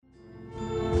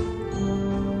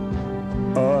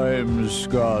I'm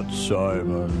Scott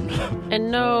Simon. And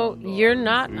no, you're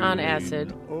not on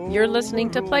acid. You're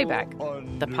listening to Playback,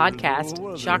 the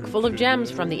podcast chock full of gems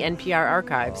from the NPR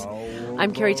archives.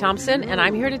 I'm Carrie Thompson, and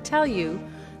I'm here to tell you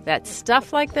that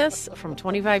stuff like this from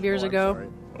 25 years ago,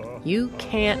 you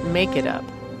can't make it up.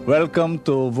 Welcome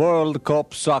to World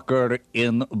Cup Soccer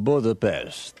in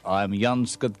Budapest. I'm Jan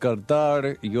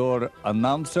Skadkardar, your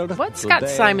announcer. What Scott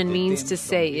Simon means to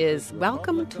say is,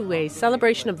 welcome to a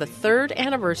celebration of the third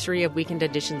anniversary of Weekend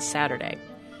Edition Saturday.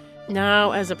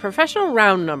 Now, as a professional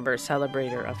round number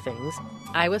celebrator of things,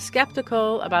 I was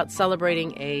skeptical about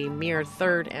celebrating a mere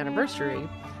third anniversary,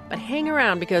 but hang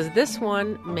around because this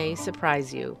one may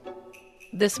surprise you.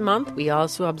 This month, we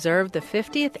also observed the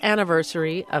 50th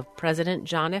anniversary of President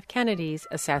John F. Kennedy's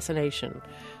assassination,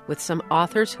 with some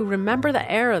authors who remember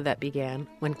the era that began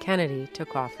when Kennedy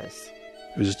took office.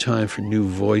 It was a time for new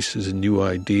voices and new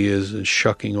ideas and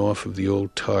shucking off of the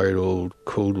tired old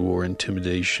Cold War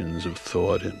intimidations of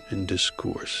thought and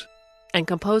discourse. And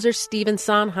composer Steven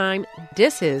Sondheim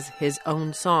disses his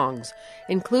own songs,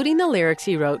 including the lyrics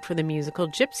he wrote for the musical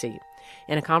Gypsy,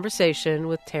 in a conversation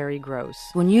with Terry Gross.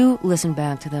 When you listen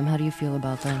back to them, how do you feel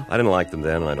about them? I didn't like them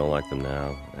then, and I don't like them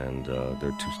now. And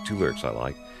there are two lyrics I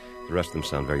like. The rest of them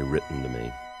sound very written to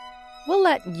me. We'll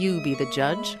let you be the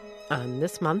judge on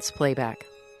this month's Playback.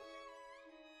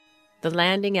 The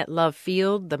landing at Love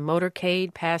Field, the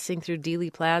motorcade passing through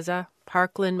Dealey Plaza,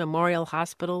 Parkland Memorial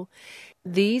Hospital,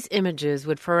 these images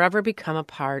would forever become a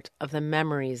part of the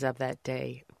memories of that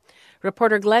day.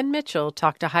 Reporter Glenn Mitchell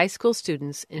talked to high school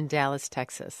students in Dallas,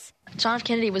 Texas. John F.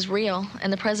 Kennedy was real,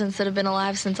 and the presidents that have been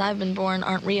alive since I've been born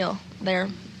aren't real. They're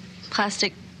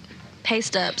plastic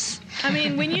paste-ups. I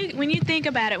mean, when you think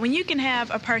about it, when you can have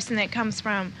a person that comes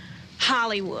from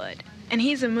Hollywood, and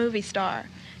he's a movie star,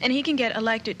 and he can get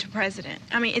elected to president.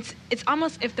 I mean, it's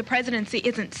almost if the presidency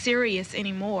isn't serious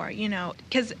anymore, you know,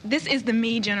 because this is the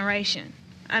me generation.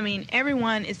 I mean,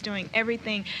 everyone is doing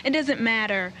everything. It doesn't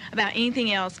matter about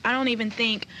anything else. I don't even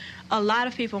think a lot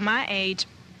of people my age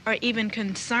are even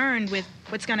concerned with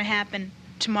what's going to happen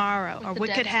tomorrow or what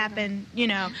could happen, you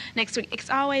know, next week. It's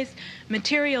always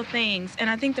material things. And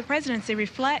I think the presidency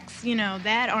reflects, you know,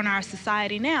 that on our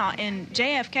society now. And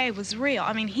JFK was real.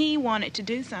 I mean, he wanted to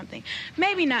do something.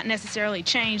 Maybe not necessarily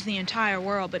change the entire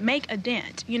world, but make a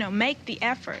dent, you know, make the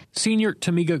effort. Senior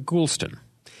Tamika Goulston.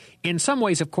 In some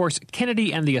ways, of course,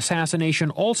 Kennedy and the assassination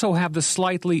also have the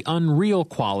slightly unreal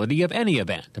quality of any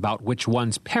event about which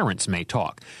one's parents may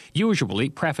talk, usually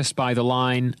prefaced by the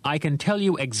line, "I can tell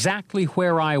you exactly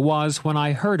where I was when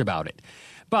I heard about it,"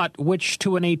 but which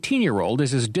to an 18-year-old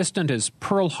is as distant as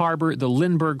Pearl Harbor, the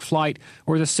Lindbergh flight,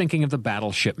 or the sinking of the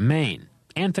battleship Maine.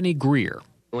 Anthony Greer.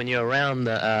 When you're around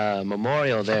the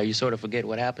memorial there, you sort of forget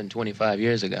what happened 25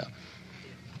 years ago.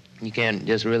 You can't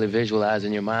just really visualize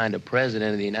in your mind a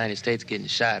president of the United States getting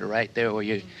shot right there where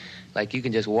you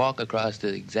can just walk across the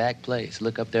exact place,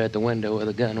 look up there at the window where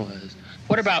the gun was.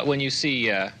 What about when you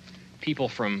see people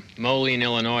from Moline,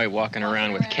 Illinois walking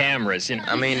around with cameras? You know?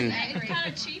 I mean,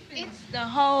 It's the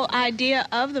whole idea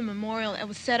of the memorial that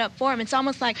was set up for him. It's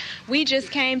almost like we just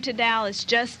came to Dallas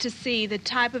just to see the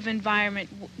type of environment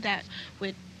that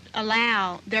would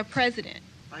allow their president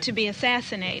to be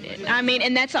assassinated. I mean,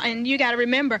 and you got to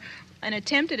remember, an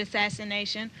attempted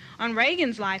assassination on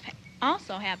Reagan's life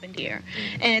also happened here.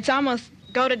 And it's almost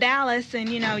go to Dallas and,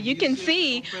 you know, you can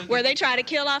see where they try to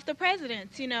kill off the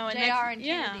presidents, you know. And JR and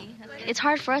Kennedy. It's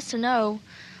hard for us to know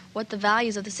what the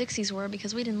values of the 60s were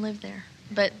because we didn't live there.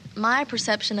 But my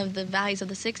perception of the values of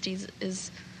the 60s is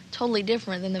totally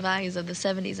different than the values of the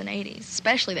 70s and 80s,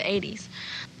 especially the 80s.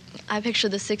 I picture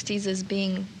the 60s as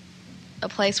being a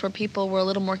place where people were a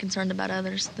little more concerned about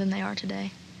others than they are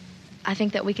today. I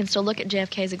think that we can still look at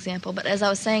JFK's example, but as I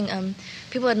was saying,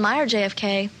 people admire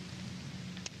JFK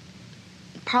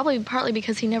probably partly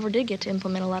because he never did get to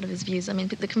implement a lot of his views. I mean,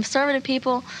 the conservative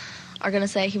people are going to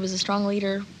say he was a strong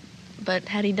leader, but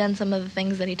had he done some of the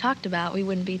things that he talked about, we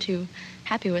wouldn't be too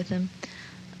happy with him.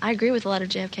 I agree with a lot of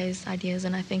JFK's ideas,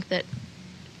 and I think that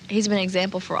he's been an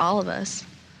example for all of us.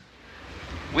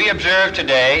 We observe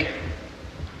today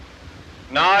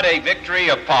not a victory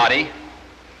of party,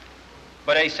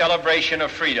 but a celebration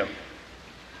of freedom,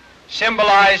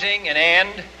 symbolizing an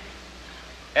end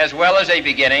as well as a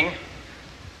beginning,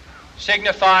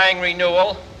 signifying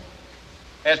renewal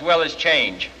as well as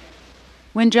change.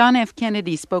 When John F.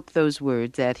 Kennedy spoke those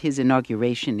words at his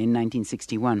inauguration in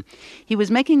 1961, he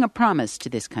was making a promise to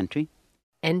this country.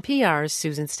 NPR's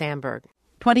Susan Stamberg.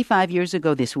 25 years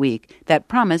ago this week, that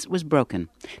promise was broken,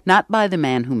 not by the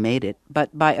man who made it,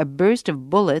 but by a burst of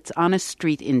bullets on a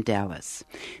street in Dallas.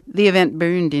 The event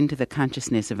burned into the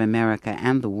consciousness of America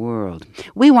and the world.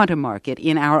 We want to mark it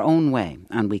in our own way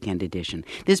on Weekend Edition.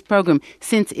 This program,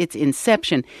 since its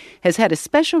inception, has had a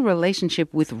special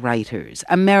relationship with writers,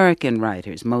 American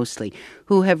writers mostly,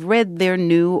 who have read their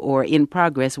new or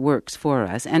in-progress works for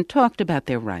us and talked about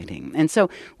their writing. And so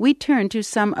we turn to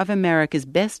some of America's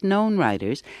best-known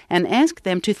writers and ask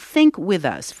them to think with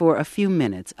us for a few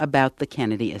minutes about the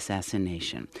Kennedy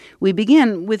assassination. We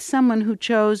begin with someone who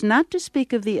chose not to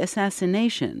speak of the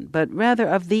assassination, but rather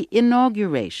of the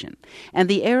inauguration and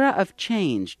the era of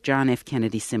change John F.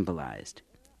 Kennedy symbolized.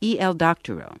 E.L.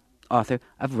 Doctorow, author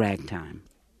of Ragtime.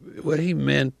 What he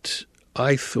meant,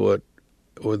 I thought,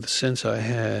 or the sense I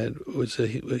had, was that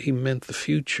he meant the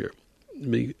future.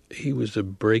 He was a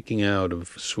breaking out of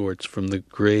sorts from the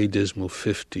gray, dismal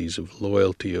 50s of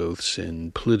loyalty oaths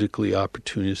and politically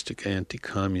opportunistic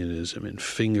anti-communism and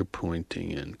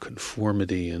finger-pointing and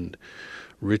conformity and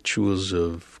rituals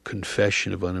of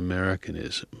confession of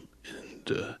un-Americanism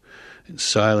and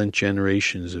silent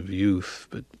generations of youth.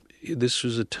 But this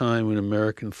was a time when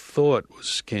American thought was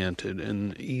scanted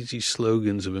and easy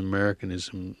slogans of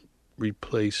Americanism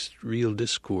replaced real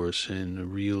discourse and a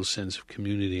real sense of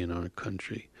community in our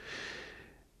country.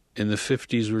 And the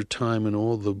 50s were a time when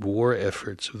all the war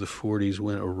efforts of the 40s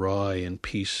went awry in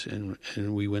peace, and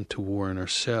we went to war in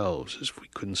ourselves as if we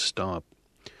couldn't stop,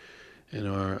 in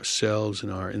ourselves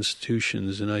and our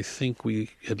institutions. And I think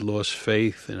we had lost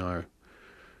faith in our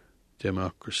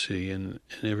democracy, and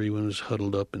everyone was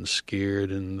huddled up and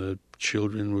scared, and the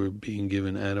children were being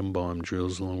given atom bomb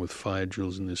drills along with fire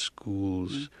drills in their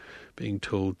schools, being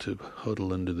told to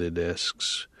huddle under their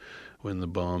desks when the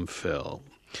bomb fell.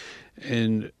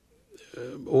 And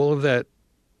all of that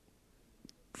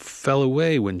fell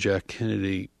away when Jack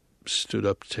Kennedy stood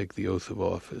up to take the oath of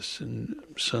office. And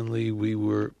suddenly we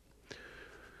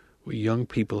young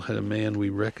people had a man we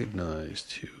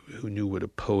recognized who knew what a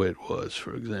poet was,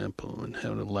 for example, and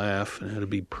how to laugh and how to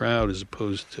be proud as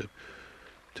opposed to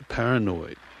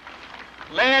paranoid.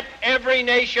 Let every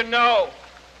nation know,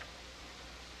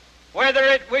 whether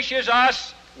it wishes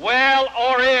us well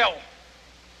or ill,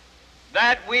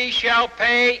 that we shall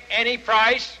pay any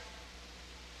price,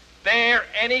 bear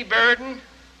any burden,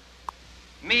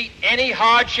 meet any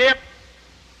hardship,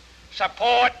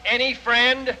 support any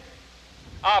friend,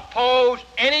 oppose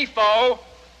any foe,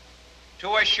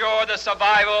 to assure the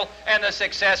survival and the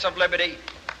success of liberty.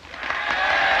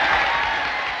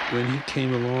 When he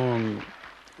came along,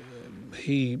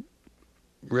 he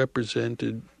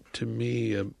represented to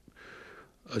me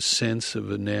a sense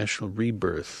of a national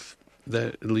rebirth.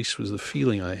 That at least was the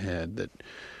feeling I had, that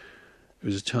it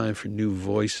was a time for new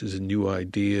voices and new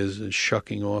ideas and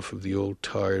shucking off of the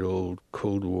tired old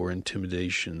Cold War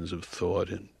intimidations of thought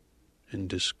and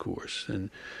discourse. And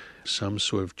some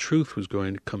sort of truth was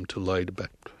going to come to light about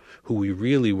who we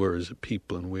really were as a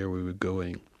people and where we were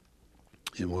going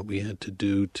and what we had to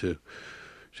do to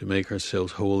make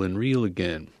ourselves whole and real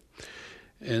again.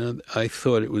 And I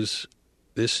thought it was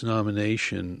this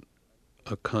nomination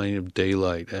a kind of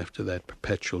daylight after that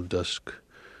perpetual dusk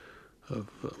of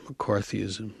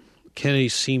McCarthyism. Kennedy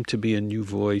seemed to be a new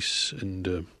voice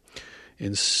and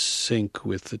in sync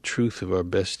with the truth of our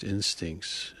best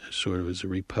instincts, sort of as a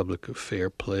republic of fair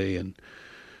play and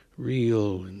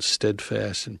real and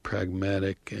steadfast and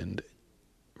pragmatic and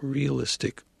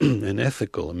realistic and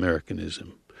ethical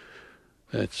Americanism.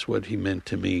 That's what he meant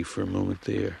to me for a moment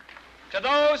there. To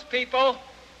those people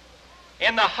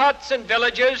in the huts and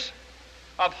villages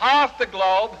of half the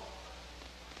globe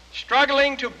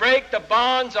struggling to break the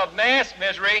bonds of mass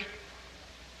misery,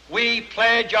 we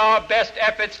pledge our best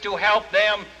efforts to help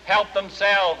them help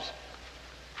themselves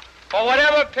for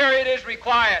whatever period is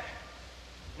required,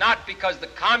 not because the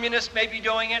communists may be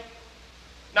doing it,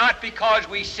 not because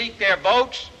we seek their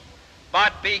votes,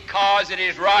 but because it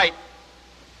is right.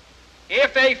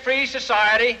 If a free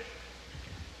society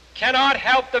cannot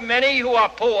help the many who are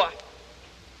poor,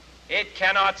 it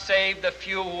cannot save the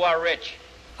few who are rich.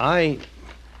 I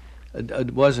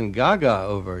wasn't gaga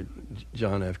over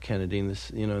John F. Kennedy in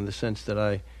the sense that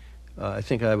I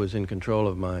think I was in control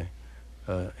of my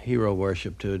hero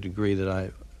worship to a degree that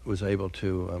I was able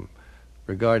to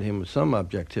regard him with some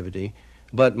objectivity.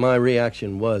 But my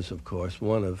reaction was, of course,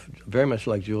 one of very much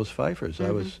like Jules Pfeiffer's.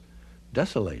 I was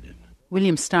desolated.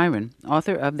 William Styron,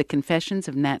 author of The Confessions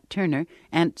of Nat Turner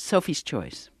and Sophie's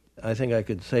Choice. I think I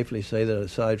could safely say that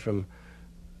aside from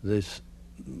this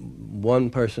one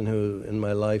person who in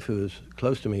my life who's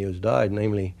close to me who's died,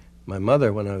 namely my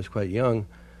mother when I was quite young,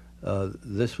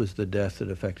 this was the death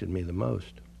that affected me the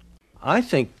most. I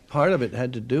think part of it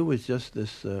had to do with just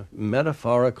this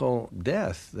metaphorical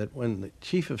death, that when the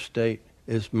chief of state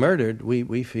is murdered,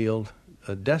 we feel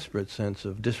a desperate sense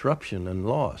of disruption and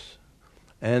loss.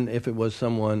 And if it was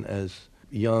someone as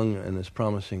young and as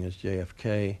promising as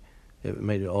JFK, it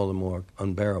made it all the more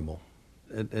unbearable.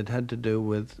 It had to do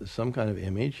with some kind of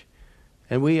image.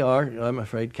 And we are, I'm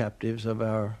afraid, captives of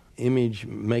our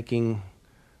image-making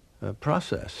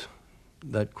process.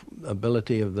 That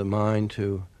ability of the mind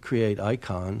to create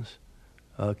icons.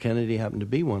 Kennedy happened to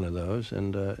be one of those,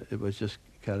 and it was just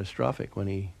catastrophic when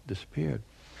he disappeared.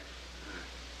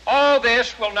 All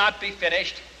this will not be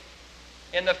finished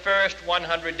in the first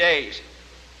 100 days,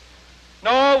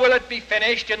 nor will it be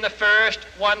finished in the first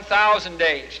 1,000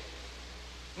 days,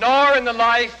 nor in the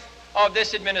life of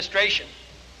this administration,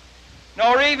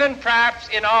 nor even perhaps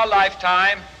in our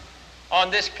lifetime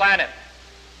on this planet.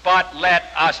 But let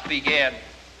us begin.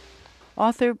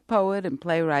 Author, poet, and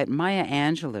playwright Maya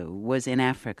Angelou was in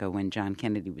Africa when John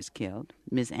Kennedy was killed.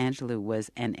 Ms. Angelou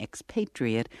was an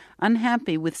expatriate,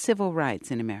 unhappy with civil rights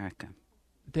in America.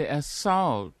 The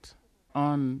assault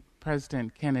on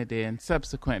President Kennedy and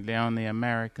subsequently on the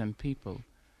American people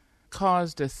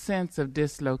caused a sense of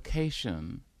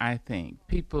dislocation, I think.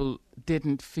 People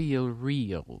didn't feel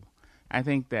real. I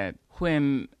think that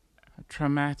when a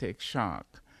traumatic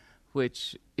shock,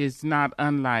 which is not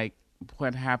unlike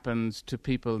what happens to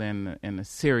people in a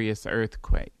serious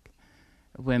earthquake,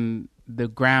 when the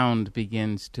ground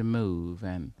begins to move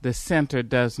and the center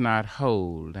does not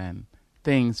hold and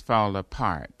things fall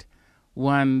apart.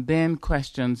 One then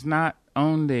questions not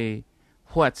only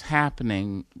what's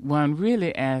happening, one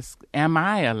really asks, am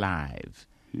I alive?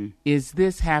 Is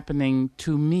this happening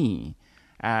to me?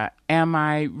 Am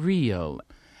I real?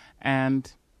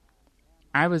 And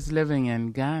I was living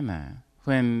in Ghana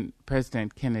when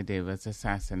President Kennedy was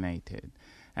assassinated,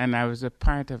 and I was a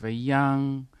part of a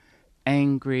young,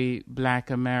 angry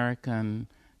Black American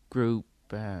group,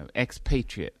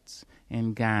 expatriates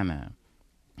in Ghana.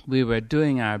 We were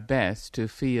doing our best to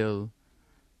feel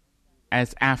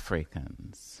as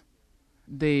Africans.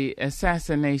 The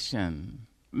assassination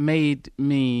made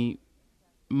me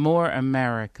more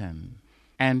American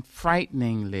and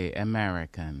frighteningly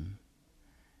American.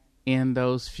 In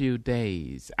those few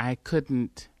days, I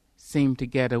couldn't seem to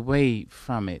get away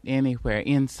from it anywhere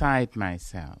inside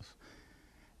myself.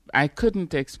 I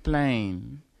couldn't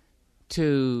explain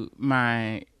to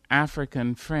my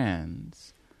African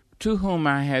friends, to whom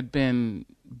I had been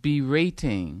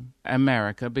berating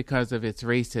America because of its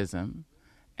racism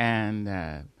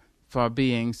and for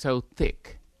being so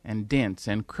thick and dense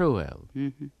and cruel.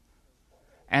 Mm-hmm.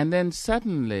 And then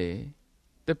suddenly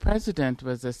the president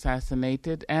was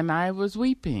assassinated, and I was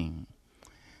weeping.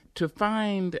 To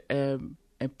find a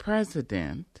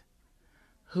president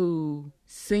who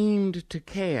seemed to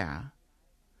care,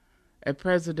 a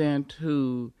president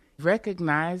who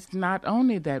recognized not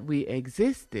only that we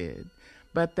existed,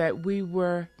 but that we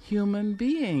were human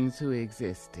beings who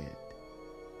existed.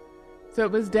 So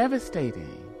it was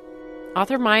devastating.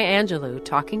 Author Maya Angelou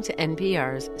talking to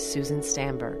NPR's Susan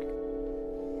Stamberg.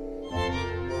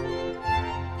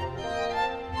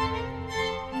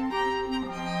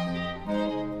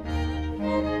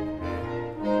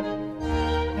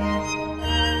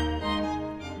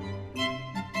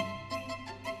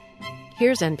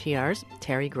 Here's NPR's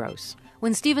Terry Gross.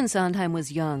 When Steven Sondheim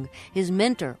was young, his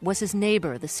mentor was his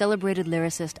neighbor, the celebrated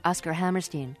lyricist Oscar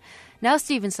Hammerstein. Now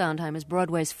Steven Sondheim is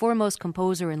Broadway's foremost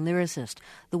composer and lyricist,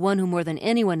 the one who more than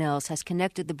anyone else has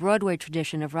connected the Broadway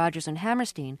tradition of Rodgers and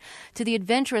Hammerstein to the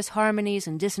adventurous harmonies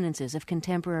and dissonances of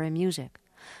contemporary music.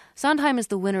 Sondheim is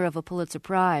the winner of a Pulitzer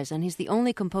Prize, and he's the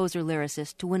only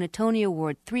composer-lyricist to win a Tony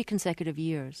Award 3 consecutive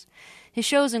years. His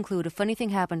shows include A Funny Thing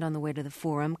Happened on the Way to the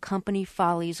Forum, Company,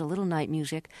 Follies, A Little Night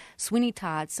Music, Sweeney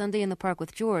Todd, Sunday in the Park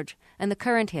with George, and the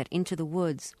current hit, Into the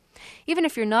Woods. Even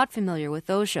if you're not familiar with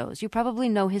those shows, you probably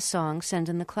know his song, Send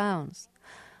in the Clowns.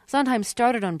 Sondheim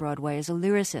started on Broadway as a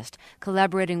lyricist,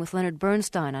 collaborating with Leonard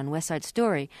Bernstein on West Side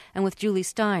Story and with Julie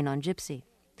Stein on Gypsy.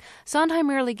 Sondheim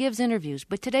rarely gives interviews,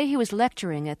 but today he was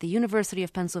lecturing at the University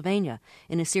of Pennsylvania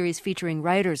in a series featuring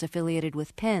writers affiliated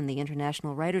with PEN, the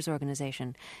International Writers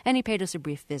Organization, and he paid us a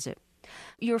brief visit.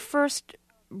 Your first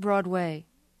Broadway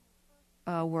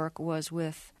work was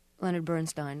with Leonard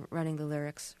Bernstein writing the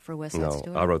lyrics for West Side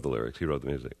Story? No, I wrote the lyrics. He wrote the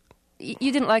music.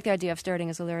 You didn't like the idea of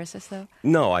starting as a lyricist, though?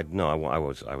 No, I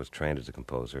was trained as a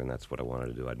composer, and that's what I wanted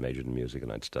to do. I'd majored in music,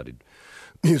 and I'd studied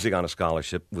music on a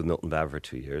scholarship with Milton Baver for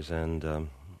 2 years, and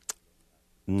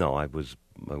no, it was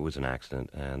an accident,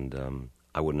 and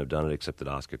I wouldn't have done it except that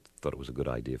Oscar thought it was a good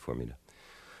idea for me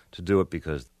to do it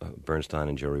because Bernstein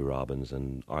and Jerry Robbins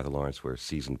and Arthur Lawrence were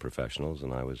seasoned professionals,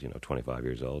 and I was, 25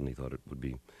 years old, and he thought it would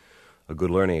be a good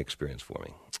learning experience for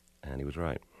me. And he was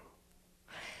right.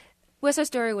 West Side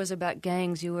Story was about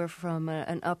gangs. You were from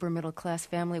an upper-middle-class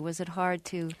family. Was it hard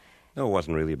to... No, it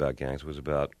wasn't really about gangs. It was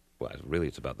about,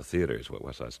 it's about the theater is what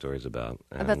West Side Story is about.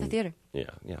 About the theater?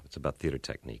 Yeah, it's about theater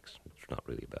techniques. It's not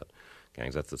really about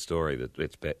gangs. That's the story.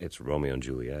 It's Romeo and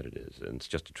Juliet, it is. And it's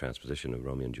just a transposition of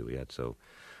Romeo and Juliet. So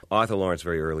Arthur Lawrence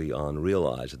very early on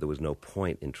realized that there was no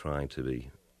point in trying to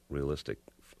be realistic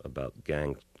about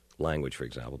gang language, for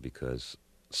example, because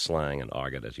slang and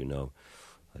argot, as you know,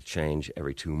 change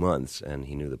every 2 months, and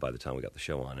he knew that by the time we got the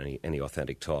show on, any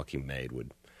authentic talk he made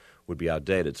would be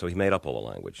outdated. So he made up all the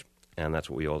language, and that's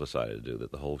what we all decided to do,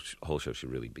 that the whole show should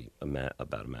really be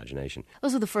about imagination.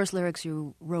 Those are the first lyrics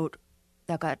you wrote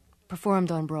that got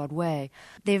performed on Broadway.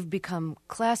 They've become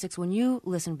classics. When you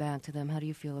listen back to them, how do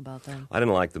you feel about them? I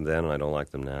didn't like them then, and I don't like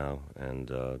them now, and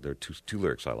there are two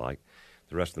lyrics I like.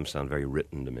 The rest of them sound very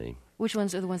written to me. Which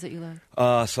ones are the ones that you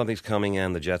like? Something's Coming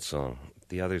and the Jet Song.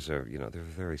 The others are, they're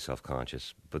very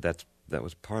self-conscious, but that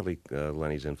was partly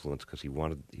Lenny's influence because he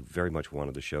very much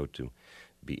wanted the show to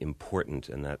be important,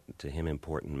 and that to him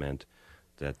important meant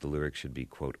that the lyrics should be,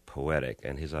 quote, poetic,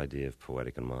 and his idea of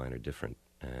poetic and mine are different.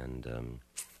 And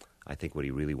I think what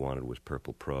he really wanted was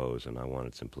purple prose, and I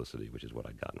wanted simplicity, which is what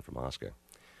I'd gotten from Oscar.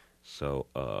 So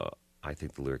I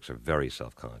think the lyrics are very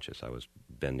self-conscious. I was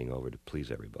bending over to please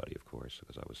everybody, of course,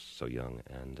 because I was so young,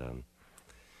 and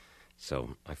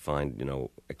so I find,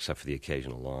 except for the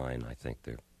occasional line, I think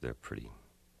they're pretty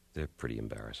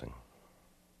embarrassing.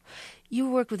 You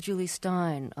worked with Julie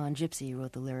Stein on Gypsy. You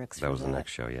wrote the lyrics for that. That was the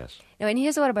next show, yes. Now, in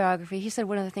his autobiography, he said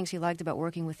one of the things he liked about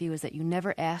working with you is that you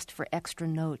never asked for extra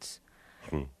notes.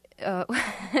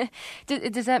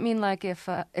 Does that mean, like, if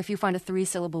you find a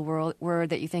 3-syllable word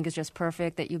that you think is just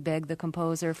perfect, that you beg the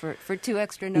composer for 2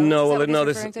 extra notes?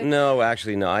 No,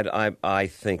 actually, no. I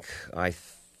think.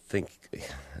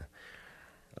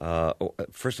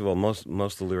 First of all, most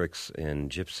of the lyrics in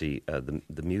Gypsy,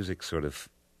 the music sort of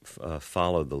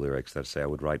followed the lyrics. That's say I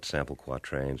would write sample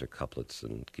quatrains or couplets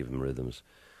and give them rhythms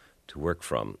to work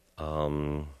from.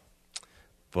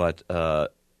 But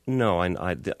no,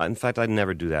 in fact, I'd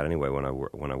never do that anyway. When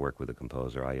I work with a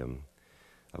composer, I've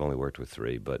only worked with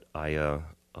 3, but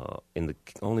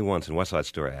only once in West Side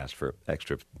Story I asked for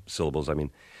extra syllables. I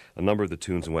mean, a number of the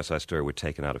tunes in West Side Story were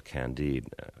taken out of Candide,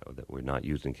 that were not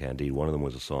used in Candide. One of them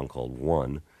was a song called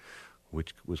One,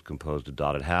 which was composed of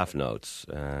dotted half notes,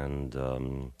 and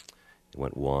it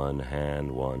went one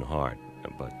hand, one heart.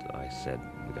 But I said,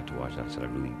 we got to watch that, I said,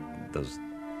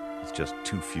 it's just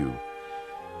too few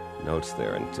notes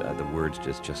there, and the words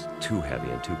just too heavy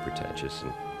and too pretentious,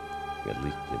 and at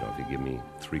least, if you give me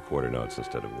 3/4 notes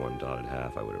instead of 1 dotted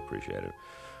half, I would appreciate it.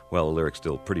 Well, the lyric's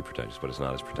still pretty pretentious, but it's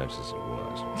not as pretentious as it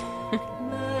was.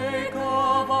 Make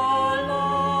of our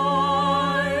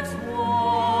lives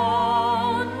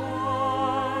one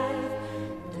life,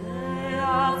 day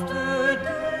after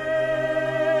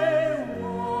day,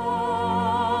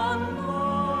 one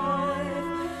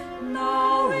life.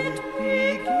 Now it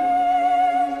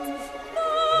begins,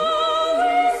 now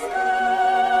we stand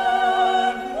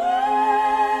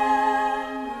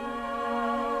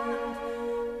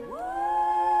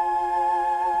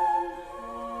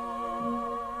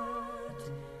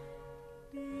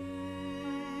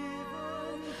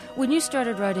When you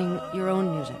started writing your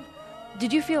own music,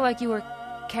 did you feel like you were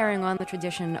carrying on the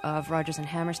tradition of Rodgers and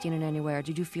Hammerstein in any way, or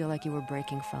did you feel like you were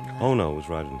breaking from that? Oh, no, it was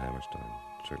Rodgers and Hammerstein,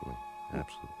 certainly,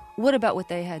 absolutely. What about what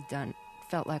they had done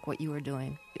felt like what you were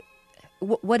doing?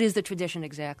 What is the tradition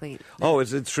exactly? Oh,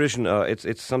 it's a tradition.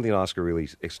 It's something Oscar really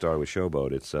started with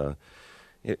Showboat.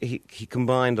 He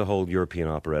combined the whole European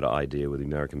operetta idea with the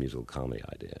American musical comedy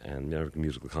idea. And the American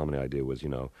musical comedy idea was,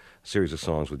 a series of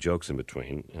songs with jokes in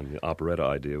between. And the operetta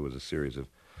idea was a series of,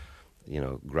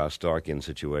 Graustarkian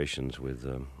situations with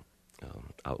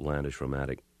outlandish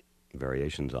romantic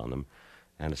variations on them.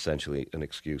 And essentially an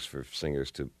excuse for singers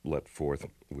to let forth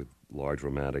with large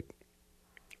romantic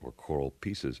or choral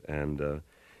pieces. And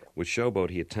with Showboat,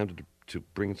 he attempted to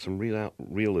bring some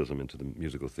realism into the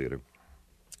musical theater,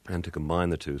 and to combine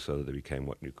the two so that it became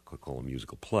what you could call a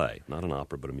musical play. Not an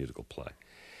opera, but a musical play.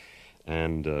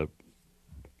 And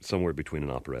somewhere between an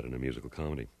operetta and a musical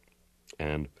comedy.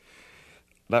 And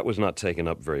that was not taken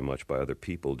up very much by other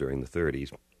people during the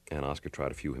 30s, and Oscar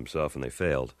tried a few himself, and they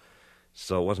failed.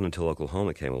 So it wasn't until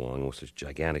Oklahoma came along and was such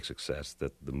gigantic success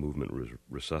that the movement was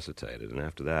resuscitated. And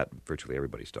after that, virtually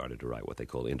everybody started to write what they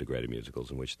call integrated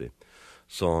musicals, in which the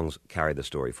songs carry the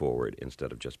story forward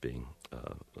instead of just being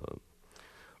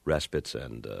respites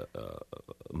and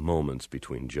moments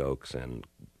between jokes and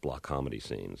block comedy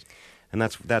scenes. And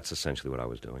that's essentially what I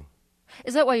was doing.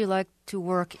 Is that why you like to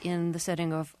work in the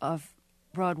setting of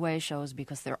Broadway shows?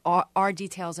 Because there are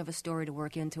details of a story to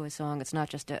work into a song. It's not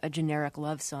just a generic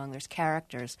love song. There's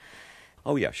characters.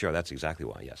 Oh, yeah, sure. That's exactly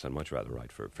why, yes. I'd much rather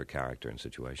write for character and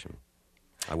situation.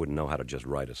 I wouldn't know how to just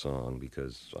write a song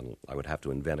because I would have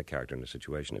to invent a character and a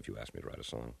situation if you asked me to write a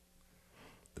song.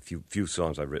 The few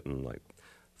songs I've written, like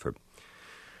for,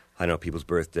 I know, people's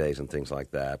birthdays and things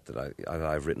like that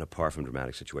I've written apart from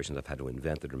dramatic situations. I've had to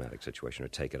invent the dramatic situation or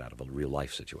take it out of a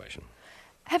real-life situation.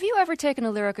 Have you ever taken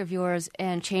a lyric of yours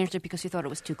and changed it because you thought it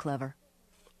was too clever?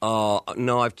 No,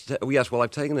 I've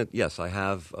taken it. Yes, I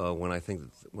have. When I think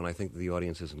the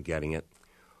audience isn't getting it,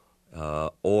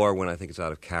 or when I think it's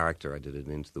out of character. I did it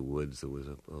in Into the Woods. There was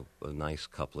a nice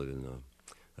couplet in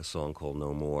a song called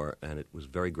No More, and it was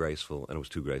very graceful, and it was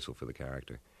too graceful for the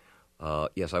character.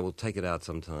 Yes, I will take it out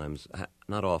sometimes.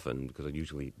 Not often, because I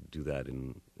usually do that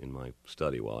in my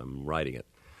study while I'm writing it.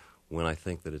 When I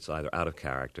think that it's either out of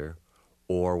character,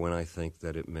 or when I think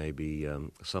that it may be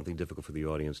something difficult for the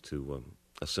audience to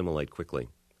assimilate quickly,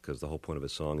 because the whole point of a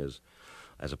song is,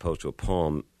 as opposed to a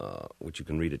poem, which you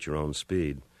can read at your own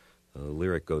speed, a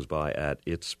lyric goes by at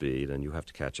its speed, and you have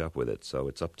to catch up with it. So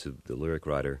it's up to the lyric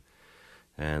writer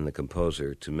and the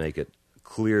composer to make it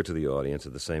clear to the audience,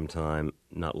 at the same time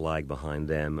not lag behind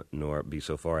them, nor be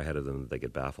so far ahead of them that they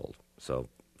get baffled. So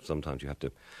sometimes you have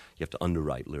to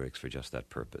underwrite lyrics for just that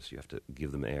purpose. You have to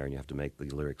give them air, and you have to make the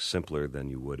lyrics simpler than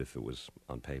you would if it was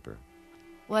on paper.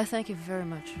 Well, I thank you very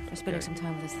much for spending some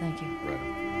time with us. Thank you. Right.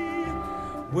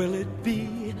 Will it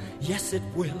be? Yes, it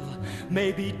will.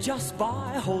 Maybe just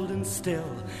by holding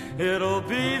still, it'll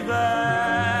be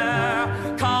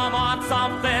there. Come on,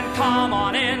 something, come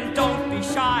on in. Don't be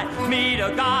shy. Meet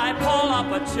a guy, pull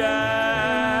up a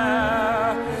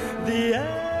chair. The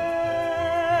air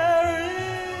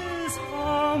is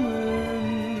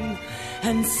humming,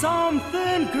 and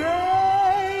something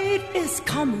great is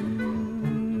coming.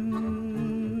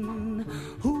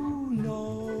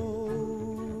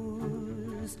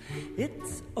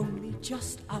 It's only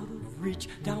just out of reach,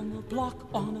 down the block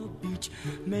on a beach,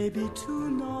 maybe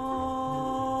tonight.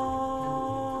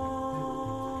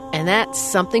 And that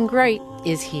something great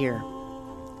is here.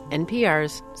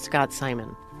 NPR's Scott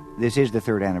Simon. This is the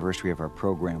third anniversary of our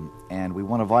program, and we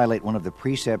want to violate one of the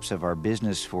precepts of our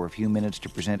business for a few minutes to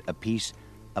present a piece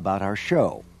about our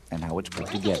show and how it's put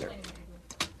together.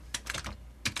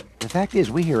 The fact is,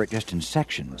 we hear it just in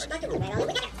sections.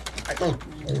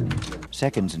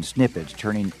 Seconds and snippets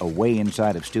turning away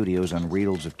inside of studios on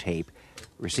reels of tape,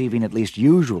 receiving at least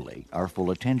usually our full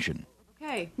attention.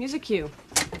 Okay, music cue.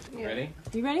 Ready?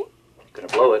 You ready? Gonna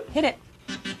blow it. Hit it.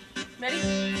 Ready?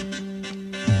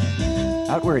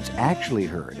 Out where it's actually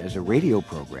heard as a radio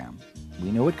program,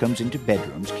 we know it comes into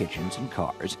bedrooms, kitchens, and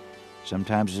cars,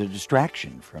 sometimes as a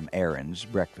distraction from errands,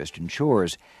 breakfast, and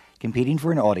chores, competing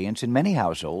for an audience in many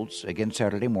households against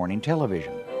Saturday morning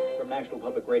television. National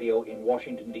Public Radio in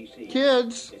Washington, D.C.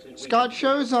 Kids, Scott's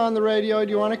Show's on the radio.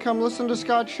 Do you want to come listen to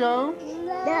Scott's Show?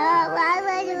 No, I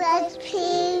want to watch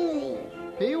Pee-wee.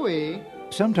 Pee-wee?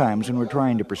 Sometimes when we're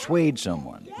trying to persuade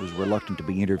someone who's reluctant to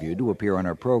be interviewed to appear on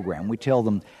our program, we tell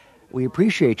them, we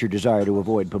appreciate your desire to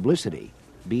avoid publicity.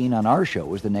 Being on our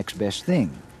show is the next best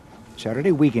thing.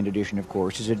 Saturday Weekend Edition, of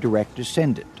course, is a direct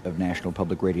descendant of National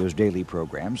Public Radio's daily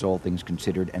programs, All Things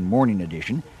Considered and Morning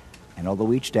Edition, and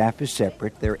although each staff is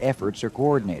separate, their efforts are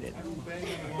coordinated.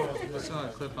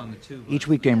 Each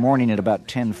weekday morning at about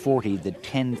 10:40, the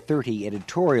 10:30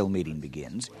 editorial meeting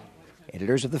begins.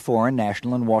 Editors of the foreign,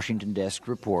 national, and Washington desk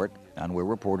report on where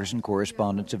reporters and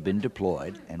correspondents have been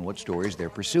deployed and what stories they're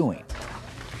pursuing.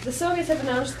 The Soviets have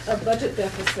announced a budget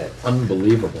deficit.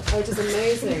 Unbelievable. Which is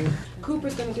amazing.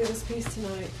 Cooper's going to do this piece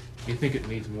tonight. Do you think it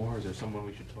needs more? Is there someone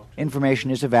we should talk to? Information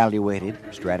is evaluated,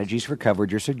 strategies for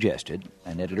coverage are suggested,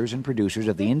 and editors and producers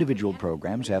of the individual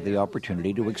programs have the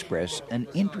opportunity to express an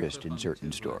interest in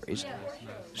certain stories.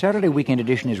 Saturday Weekend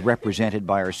Edition is represented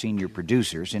by our senior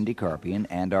producer, Cindy Carpian,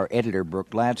 and our editor, Brooke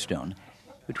Gladstone,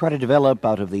 who try to develop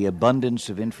out of the abundance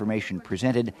of information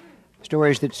presented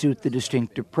stories that suit the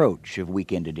distinct approach of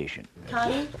Weekend Edition.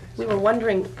 Connie, we were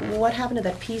wondering what happened to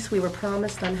that piece we were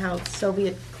promised on how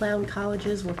Soviet clown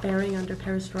colleges were faring under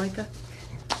perestroika.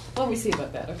 Well, we see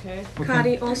about that, okay?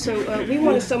 Connie, also, we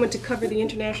wanted someone to cover the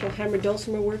International Hammer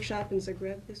Dulcimer Workshop in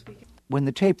Zagreb this weekend. When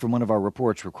the tape from one of our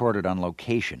reports recorded on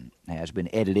location has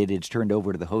been edited, it's turned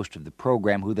over to the host of the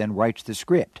program, who then writes the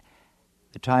script.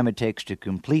 The time it takes to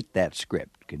complete that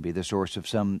script can be the source of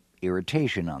some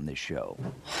irritation on this show.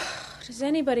 Does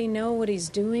anybody know what he's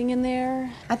doing in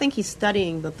there? I think he's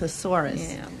studying the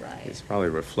thesaurus. Yeah, right. He's probably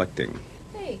reflecting.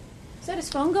 Hey, Is that his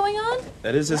phone going on?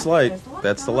 That is his light.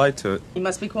 That's the light to it. He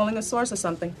must be calling a source or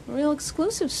something. A real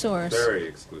exclusive source. Very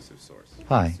exclusive source.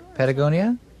 Hi,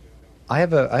 Patagonia. I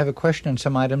have a question on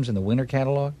some items in the winter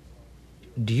catalog.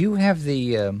 Do you have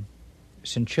the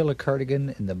chinchilla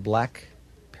cardigan in the black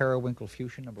periwinkle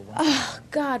fuchsia #1? Oh,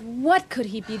 God, what could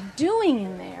he be doing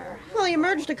in there? Well, he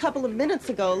emerged a couple of minutes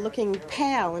ago looking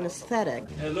pale and aesthetic.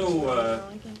 Hello,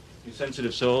 you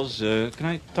sensitive souls. Can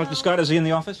I talk to Scott? Is he in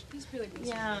the office?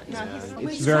 Yeah, no,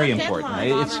 It's very important.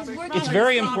 It's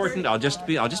very important. I'll just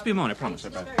be a moment, I promise.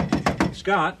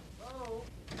 Scott,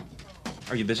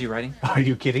 are you busy writing? Are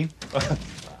you kidding?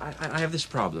 I have this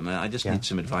problem. I just need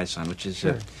some advice on, which is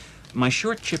Sure. my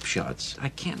short chip shots. I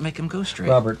can't make them go straight.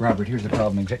 Robert, here's the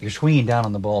problem. You're swinging down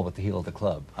on the ball with the heel of the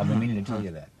club. I've been meaning to tell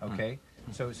you that, okay?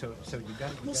 So you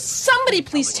got. Somebody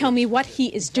please tell me what he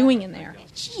is doing in there.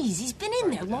 Jeez, he's been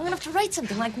in there long enough to write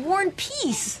something like War and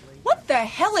Peace. What the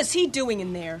hell is he doing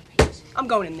in there? I'm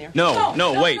going in there. No,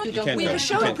 wait. no, You don't. can't We go. have a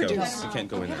show to produce. You can't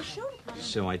go in there.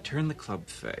 So I turn the club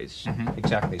face.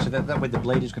 Exactly. So that way the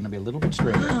blade is going to be a little bit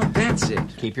straighter. Oh, that's it.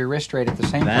 Keep your wrist straight at the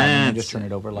same time and just turn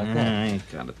it over like that. I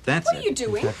got it. That's What it. are you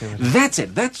doing? That's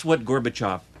it. That's what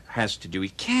Gorbachev has to do. He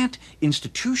can't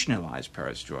institutionalize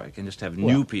perestroika and just have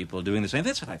new people doing the same.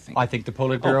 That's what I think. I think the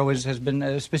Politburo has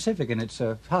been specific, and it's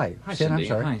hi. Hi, Sin, Cindy. I'm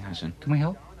sorry. Hi, Sin. Can we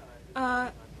help?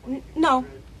 No,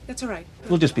 that's all right.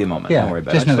 We'll just be a moment. Yeah, Don't worry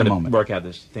about just it. I another gotta moment. work out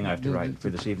this thing I have to write for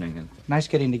this evening. And Nice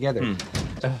getting together.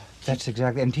 That's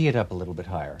exactly. And tee it up a little bit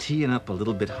higher. tee it up a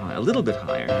little bit high. A little bit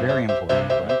higher. Very important.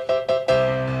 Right?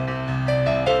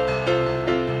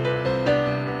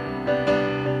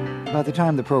 By the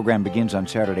time the program begins on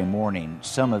Saturday morning,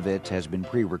 some of it has been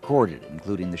pre-recorded,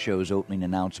 including the show's opening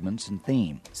announcements and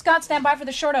theme. Scott, stand by for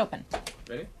the short open.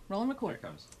 Ready? Roll and record. Here it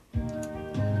comes.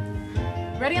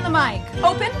 Ready on the mic.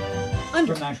 Open.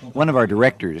 Under. One of our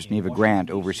directors, Neva Grant,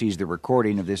 oversees the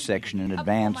recording of this section in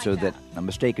advance so that a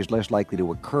mistake is less likely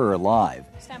to occur live.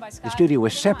 Stand by, Scott. The studio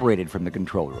is separated from the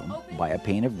control room by a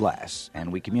pane of glass,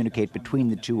 and we communicate between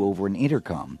the two over an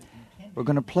intercom. We're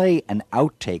going to play an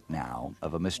outtake now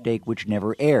of a mistake which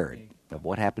never aired, of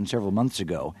what happened several months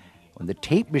ago when the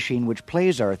tape machine which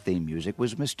plays our theme music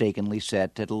was mistakenly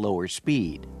set at a lower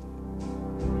speed.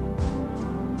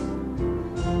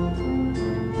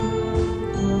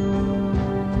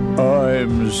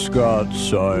 I'm Scott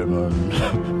Simon,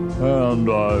 and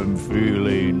I'm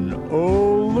feeling a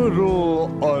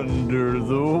little under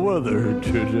the weather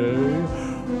today.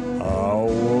 How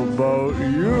about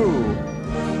you?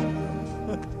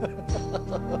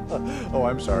 Oh,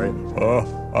 I'm sorry. In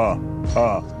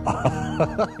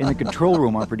the control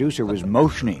room, our producer was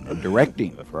motioning and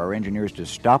directing for our engineers to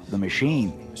stop the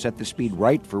machine, set the speed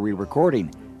right for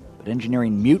re-recording, but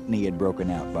engineering mutiny had broken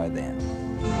out by then.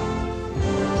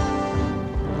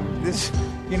 This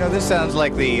sounds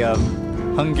like the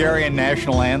Hungarian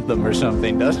national anthem or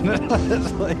something, doesn't it?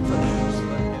 It's like...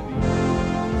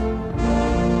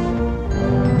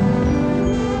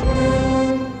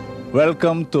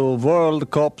 Welcome to World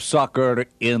Cup Soccer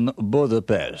in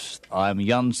Budapest. I'm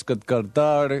Jan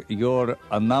Skadkardar, your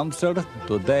announcer.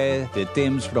 Today, the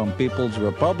teams from People's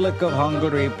Republic of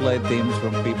Hungary play teams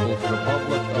from People's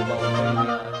Republic of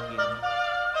Albania.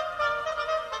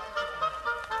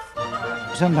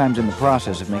 Sometimes in the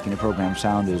process of making a program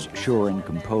sound as sure and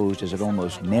composed as it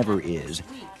almost never is,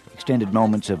 extended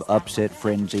moments of upset,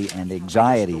 frenzy, and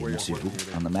anxiety ensue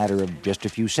on the matter of just a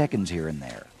few seconds here and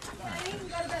there.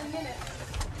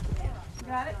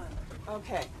 Got it?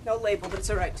 Okay. No label, but it's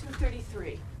all right.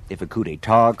 233. If a coup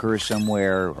d'etat occurs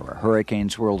somewhere or a hurricane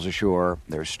swirls ashore,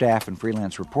 there's staff and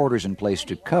freelance reporters in place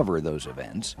to cover those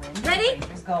events. Ready?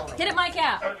 Hit it, Mike,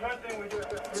 out.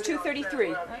 It's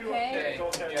 233. Okay.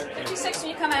 56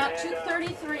 when you come out.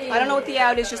 233. I don't know what the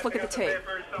out is, just look at the tape.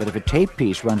 But if a tape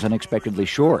piece runs unexpectedly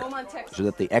short, so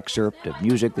that the excerpt of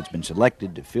music that's been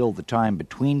selected to fill the time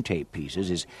between tape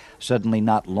pieces is suddenly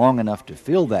not long enough to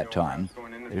fill that time,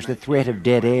 there's the threat of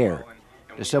dead air.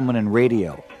 To someone in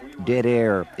radio, dead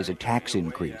air is a tax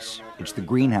increase. It's the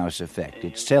greenhouse effect.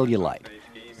 It's cellulite.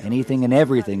 Anything and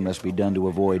everything must be done to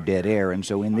avoid dead air, and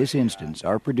so in this instance,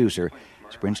 our producer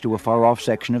sprints to a far-off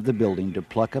section of the building to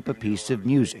pluck up a piece of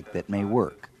music that may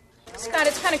work. Scott,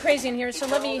 it's kind of crazy in here, so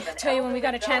let me tell you when we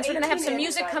got a chance. We're going to have some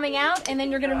music coming out, and then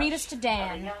you're going to read us to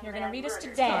Dan. You're going to read us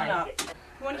to Dan.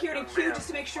 You want to hear it in cue just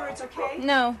to make sure it's okay?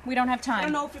 No, we don't have I time.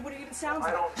 don't know what it even sounds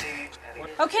like.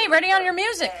 Okay, ready on your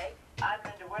music.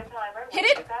 Hit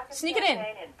it. Sneak it in.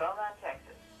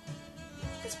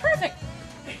 It's perfect.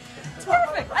 It's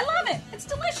perfect. I love it. It's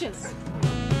delicious.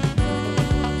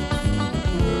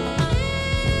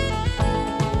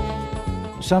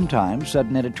 Sometimes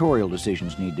sudden editorial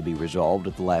decisions need to be resolved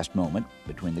at the last moment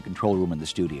between the control room and the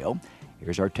studio.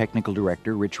 Here's our technical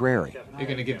director, Rich Rary. You're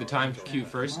going to give the time cue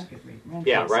first?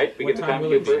 Yeah, right? We give the time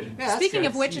cue first? Yeah, Speaking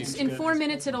of which, it's in 4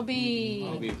 minutes it'll be...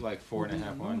 It'll be like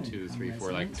 4.5, 1, 2, 3,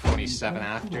 4, like 27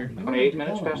 after. 28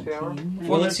 minutes past the hour?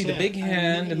 Well, let's see the big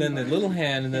hand, and then the little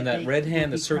hand, and then that red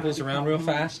hand that circles around real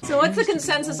fast. So what's the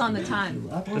consensus on the time?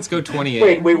 Let's go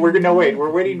 28. Wait,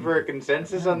 we're waiting for a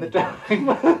consensus on the time?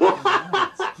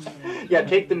 Yeah,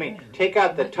 take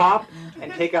out the top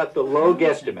and take out the low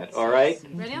guesstimate, all right?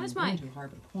 Ready on his mind.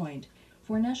 Harbor Point.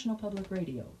 For National Public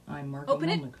Radio, I'm Mark Open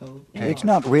it. It's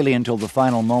not really until the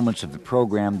final moments of the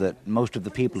program that most of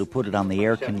the people who put it on the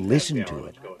air can listen to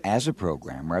it as a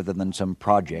program rather than some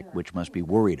project which must be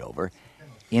worried over.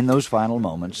 In those final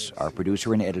moments, our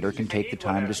producer and editor can take the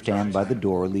time to stand by the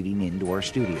door leading into our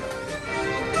studio.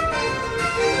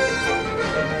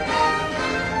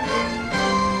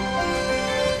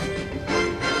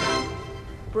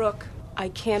 Brooke, I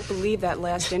can't believe that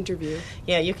last interview.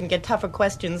 Yeah, you can get tougher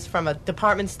questions from a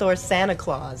department store Santa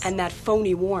Claus. And that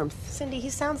phony warmth. Cindy, he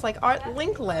sounds like Art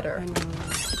Linkletter.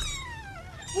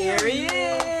 Here he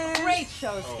is. Great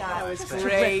show, Scott. That was Terrific.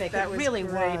 great. That it was really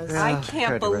great. was. I Tried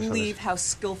can't to wrestle believe how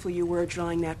skillful you were at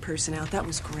drawing that person out. That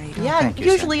was great. Yeah, Thank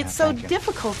you, usually Cynthia. it's so Thank you.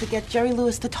 difficult to get Jerry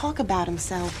Lewis to talk about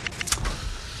himself.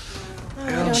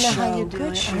 I don't know how you do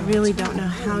it. I really don't know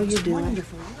how you do it.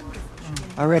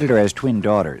 Our editor has twin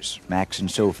daughters, Max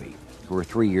and Sophie, who are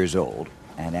 3 years old,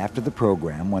 and after the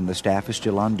program, when the staff is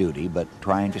still on duty but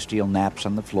trying to steal naps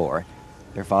on the floor,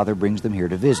 their father brings them here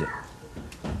to visit.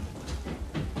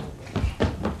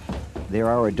 There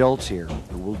are adults here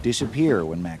who will disappear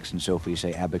when Max and Sophie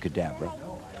say abracadabra.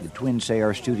 The twins say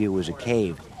our studio is a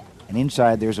cave, and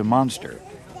inside there's a monster,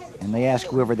 and they ask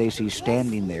whoever they see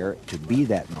standing there to be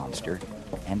that monster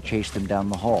and chase them down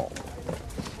the hall.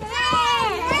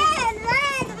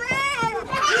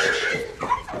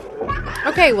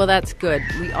 Okay, well, that's good.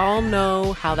 We all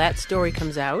know how that story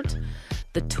comes out.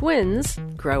 The twins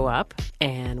grow up,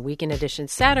 and Weekend Edition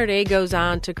Saturday goes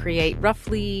on to create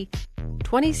roughly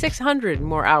 2,600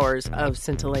 more hours of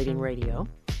scintillating radio,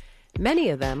 many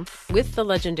of them with the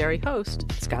legendary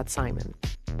host, Scott Simon.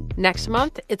 Next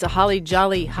month, it's a holly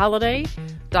jolly holiday.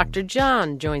 Dr.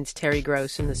 John joins Terry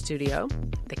Gross in the studio.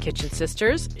 The Kitchen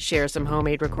Sisters share some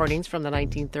homemade recordings from the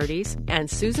 1930s. And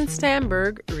Susan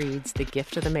Stamberg reads The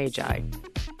Gift of the Magi.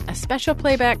 A special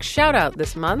playback shout-out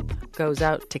this month goes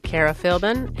out to Cara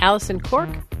Philbin, Allison Cork,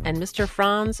 and Mr.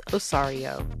 Franz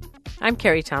Osario. I'm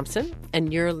Carrie Thompson,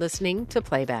 and you're listening to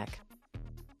Playback.